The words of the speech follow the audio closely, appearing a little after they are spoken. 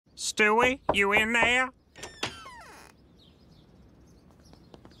Stewie, you in there?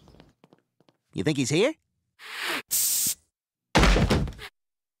 You think he's here?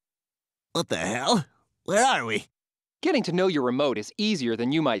 What the hell? Where are we? Getting to know your remote is easier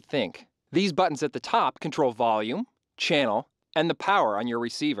than you might think. These buttons at the top control volume, channel, and the power on your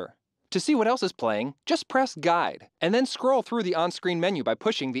receiver. To see what else is playing, just press Guide, and then scroll through the on-screen menu by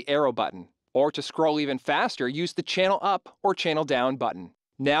pushing the arrow button. Or to scroll even faster, use the Channel Up or Channel Down button.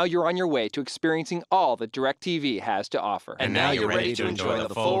 Now you're on your way to experiencing all that DIRECTV has to offer. And now you're ready to enjoy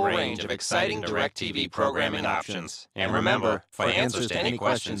the full range of exciting DIRECTV programming options. And remember, for answers to any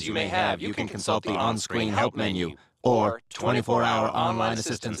questions you may have, you can consult the on-screen help menu, or 24-hour online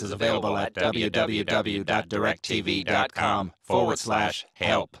assistance is available at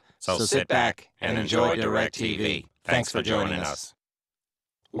www.directv.com/help. So sit back and enjoy DIRECTV. Thanks for joining us.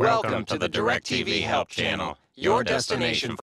 Welcome to the DIRECTV Help Channel, your destination